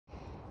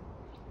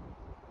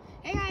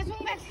Hey guys,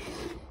 welcome back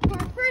to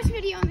our first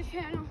video on the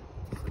channel.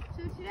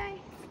 So today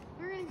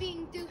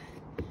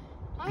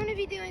I'm gonna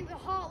be doing the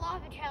hot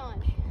lava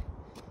challenge.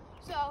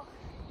 So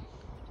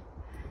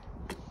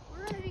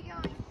we're gonna be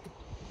going,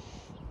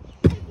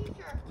 making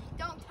sure you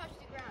don't touch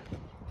the ground.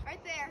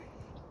 Right there,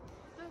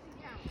 touching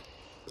down.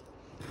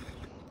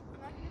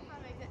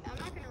 I'm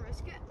not gonna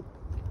risk it.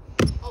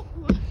 Oh.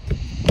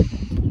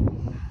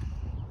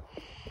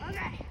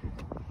 Okay.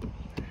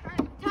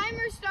 Alright,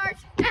 timer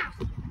starts now.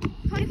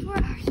 24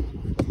 hours.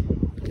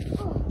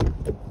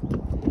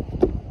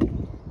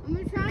 I'm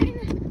gonna try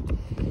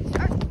and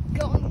start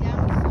going down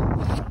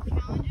some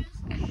challenges.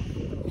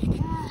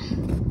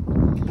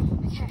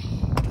 Okay.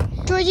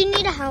 George, you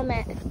need a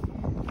helmet.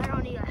 I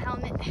don't need a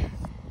helmet.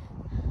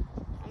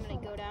 I'm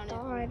gonna go down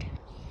God.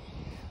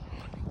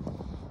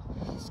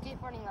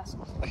 skateboarding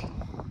lessons. I'm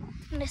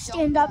gonna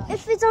stand up.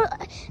 If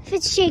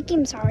it's shaky,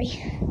 I'm sorry.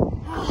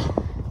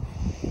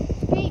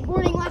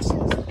 Skateboarding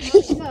lessons.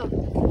 Let's go.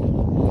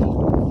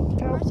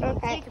 First,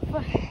 Okay. take your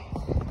foot,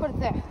 put it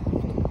there.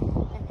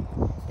 And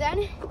then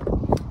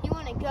you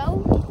want to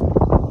go.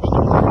 Then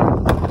you want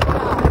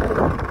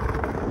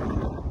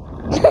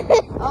to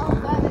oh,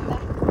 that.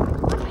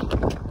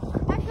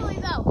 Actually,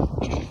 though,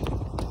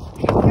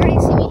 you already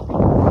see me.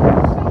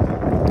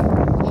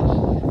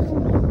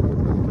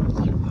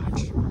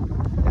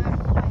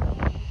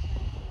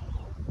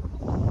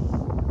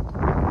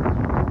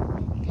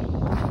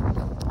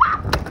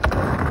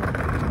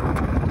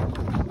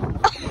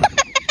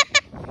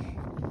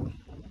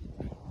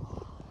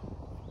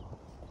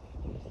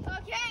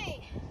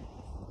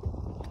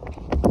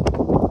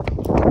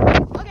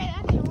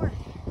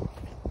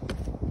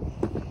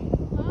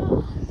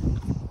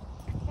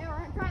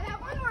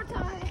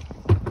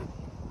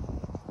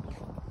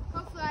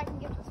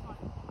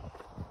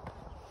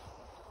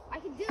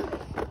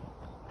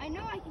 I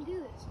know I can do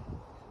this.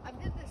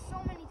 I've did this so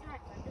many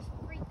times. I'm just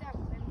freaked out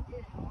because I haven't did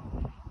it in a while.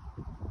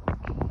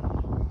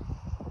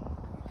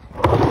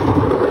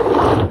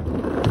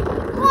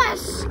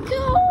 Let's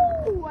go!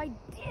 I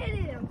did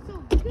it! I'm so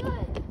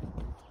good!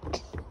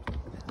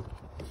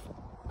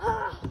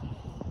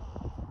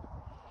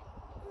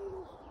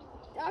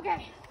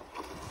 Okay.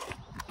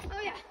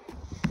 Oh yeah.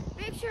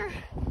 Make sure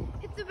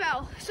hit the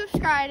bell,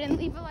 subscribe, and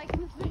leave a like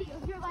in this video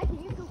if you're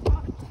liking it so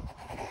far.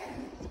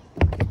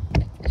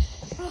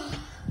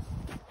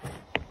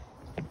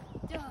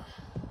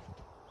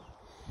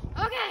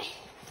 Okay.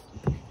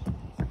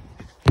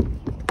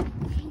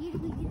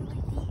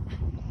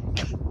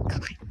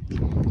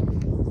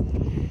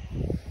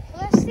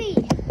 Let's see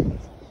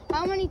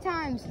how many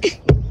times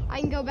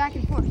I can go back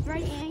and forth.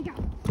 Ready and go.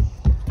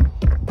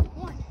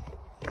 1,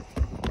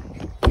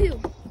 2,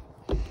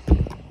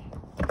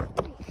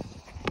 3,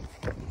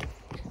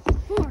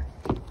 4,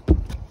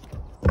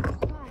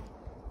 5,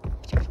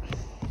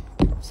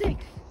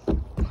 6,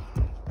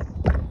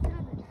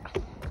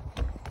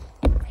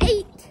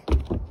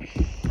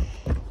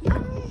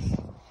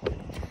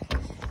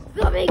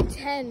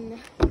 10,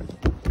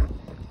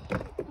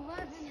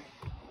 11,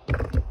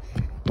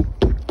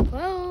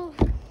 12,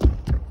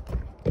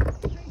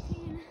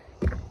 13,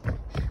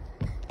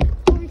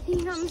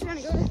 14, I'm just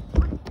gonna go to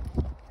 20,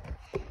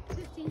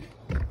 15,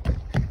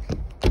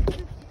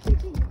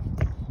 16,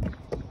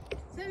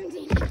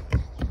 17,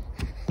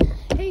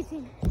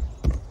 18,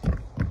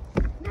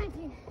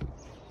 19,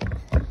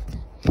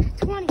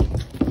 20.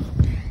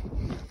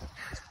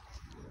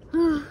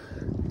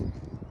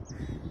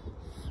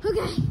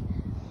 Okay.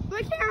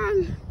 My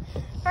camera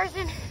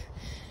person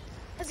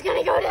is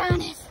gonna go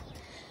down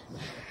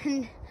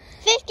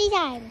 50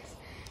 times.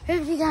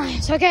 50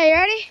 times. Okay, you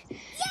ready?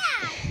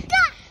 Yeah,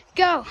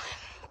 Go.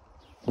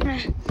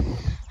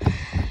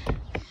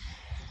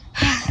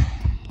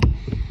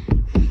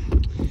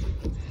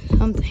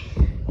 Something.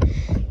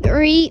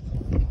 3,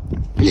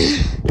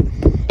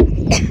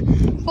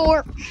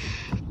 4,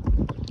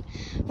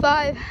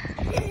 5,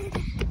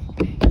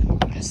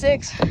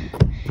 6,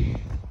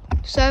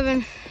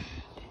 7,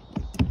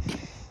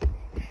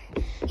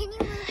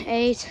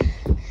 8,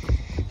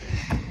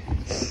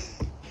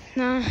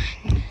 9.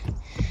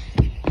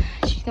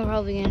 She's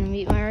probably gonna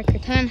meet my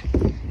record. 10,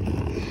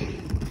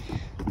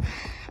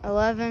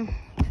 11,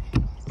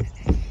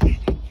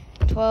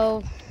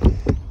 12,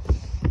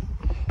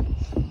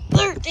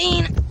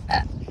 13,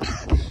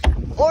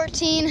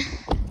 14,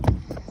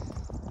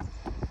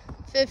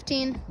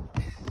 15,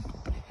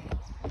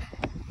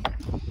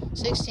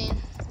 16.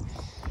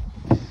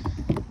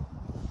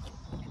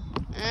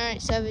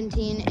 Alright,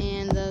 17,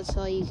 and that's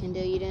all you can do.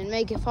 You didn't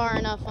make it far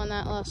enough on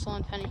that last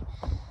one, Penny.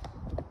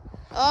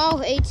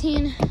 Oh,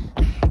 18,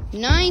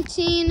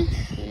 19,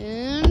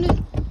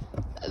 and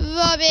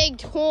the big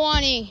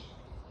 20.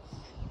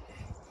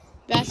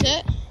 That's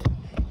it.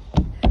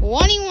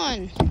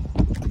 21.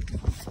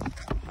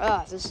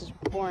 Ah, this is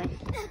boring.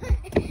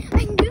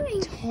 I'm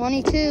doing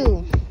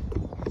 22.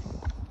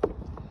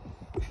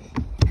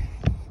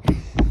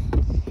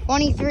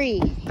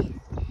 23.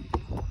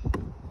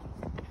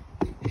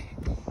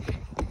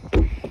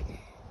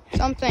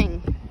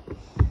 Something.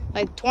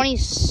 Like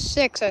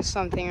 26 or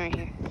something right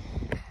here.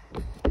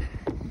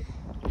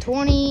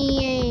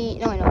 28.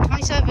 No,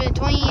 27,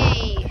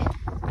 28. You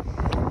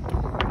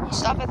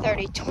stop at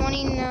 30.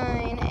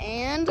 29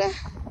 and...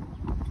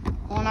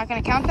 Well, I'm not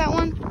going to count that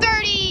one.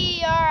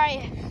 30! All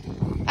right.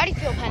 How do you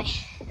feel, Penny?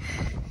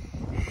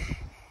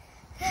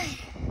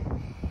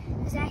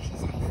 It's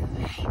exercise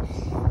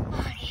for my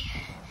body.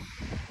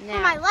 Now.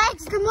 For my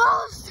legs the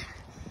most.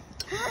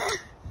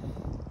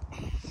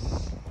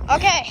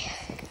 Okay.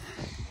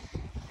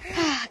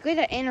 Good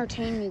to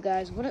entertain you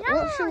guys. What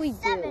should we do?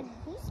 7.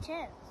 He's 2.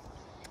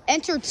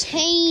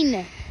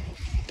 Entertain.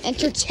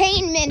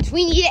 Entertainment.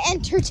 We need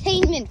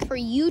entertainment for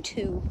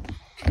YouTube.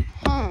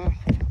 Huh.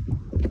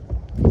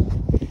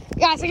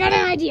 Guys, I got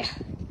an idea.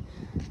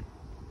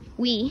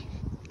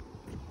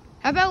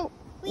 How about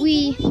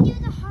we... Didn't we do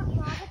the hot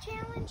lava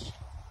challenge?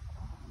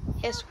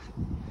 Yes.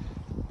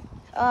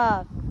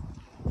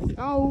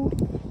 No.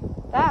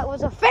 That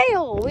was a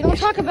fail. We don't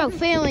talk about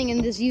failing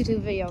in this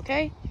YouTube video,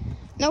 okay?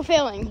 No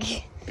failing.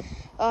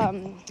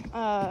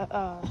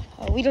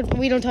 We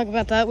don't talk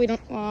about that. We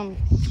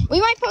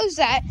might post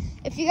that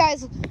if you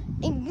guys at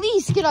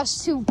least get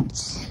us to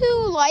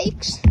 2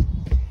 likes.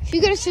 If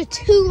you get us to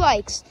 2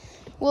 likes,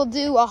 we'll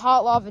do a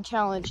hot lava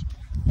challenge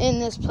in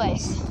this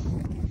place.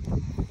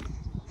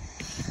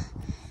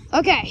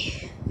 Okay.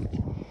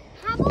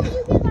 How about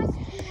you give us...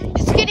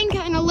 It's getting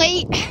kind of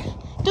late.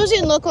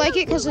 Doesn't look like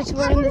it because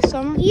we're in the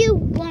summer. You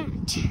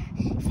won't.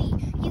 If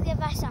you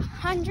give us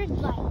 100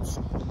 likes.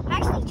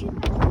 Actually,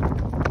 200.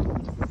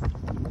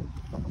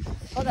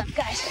 Hold up,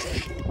 guys.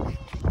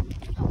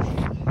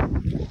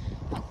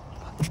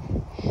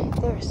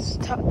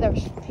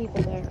 There's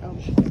people there.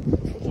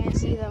 We can't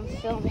see them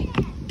filming.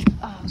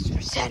 So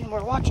sad,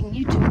 we're watching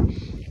YouTube.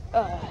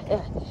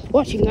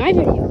 Watching my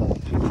video.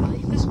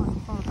 This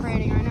one we're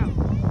creating right now.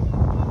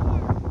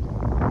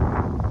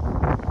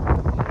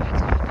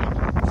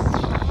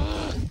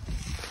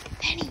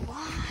 Penny,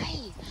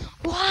 why?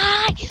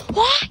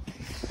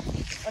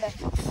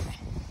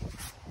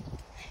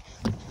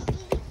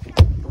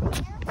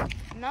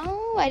 No,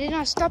 I did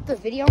not stop the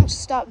video. I don't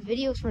stop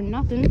videos for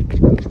nothing.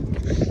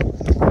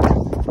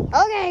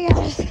 Okay,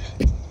 guys.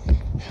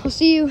 I'll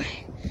see you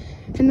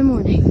in the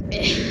morning.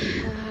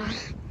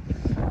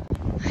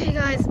 Hey,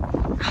 guys.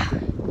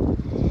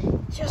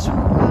 Just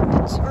woke up.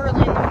 It's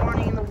early in the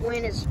morning and the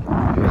wind is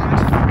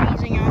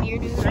freezing out here,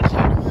 dude. I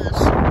can't do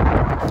this. I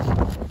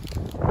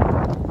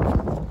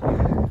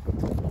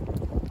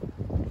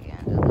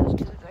can't do this,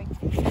 dude.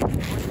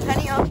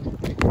 Penny up.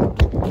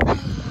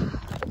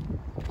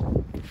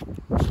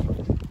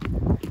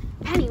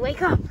 Penny,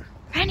 wake up.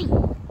 Penny.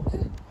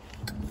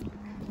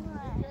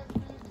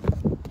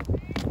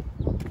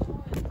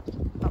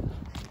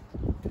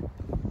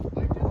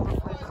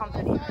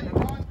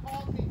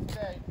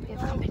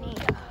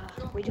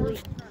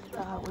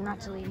 We're not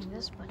deleting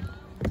this, but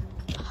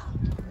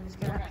let's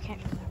get out. I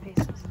can't show their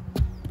faces.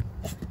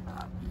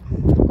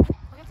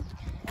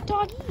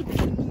 Doggy!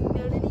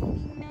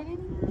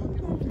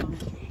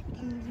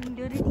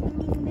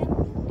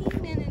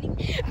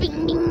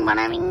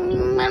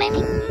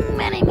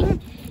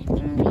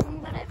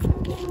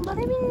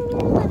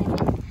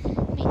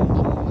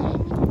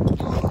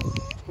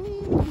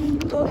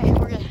 Okay,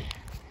 we're good.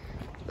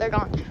 They're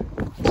gone.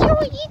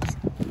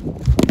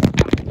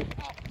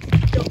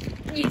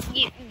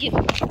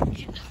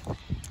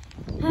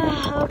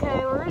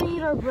 Okay, we're gonna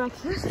eat our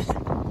breakfast.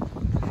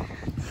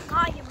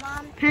 Call your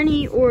mom.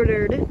 Penny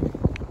ordered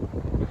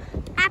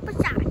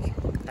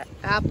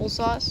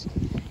Applesauce.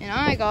 And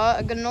I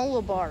got a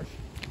granola bar.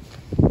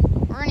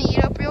 We're gonna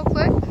eat up real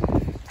quick,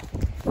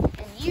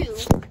 and you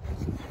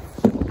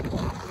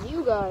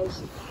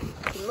guys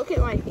can look at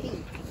my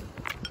feet.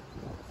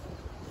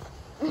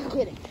 I'm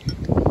kidding.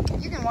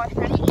 You can watch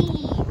Penny eat.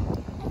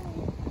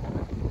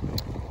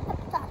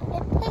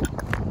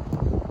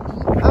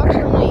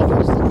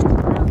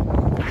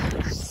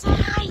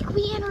 Psych,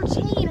 we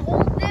entertain.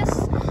 Hold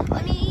this.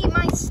 Let me eat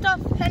my stuff,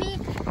 Penny.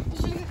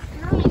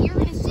 You're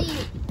gonna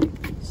see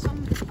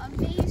some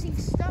amazing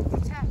stuff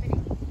that's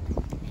happening.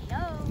 Hey, yo,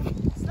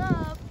 what's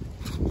up?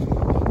 You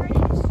ready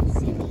to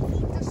see me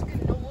eat this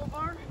granola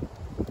bar?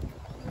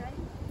 You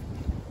ready?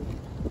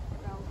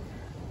 No.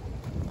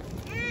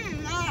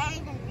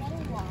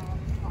 Granola bar.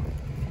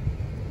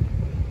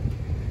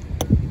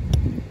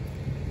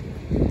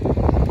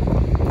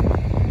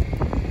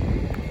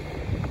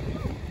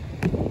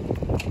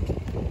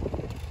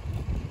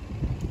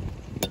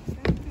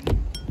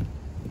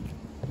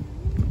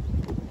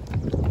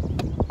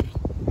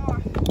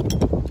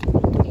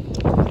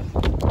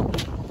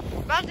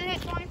 About to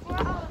hit 24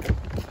 hours.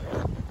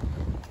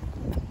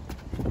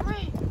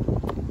 3,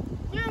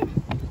 2,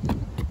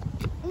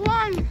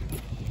 1.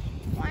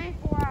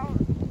 24 hours.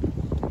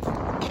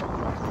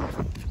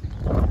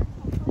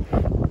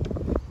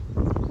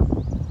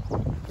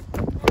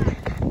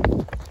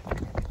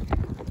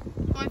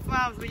 24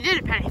 hours. We did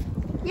it, Penny.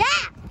 Yeah.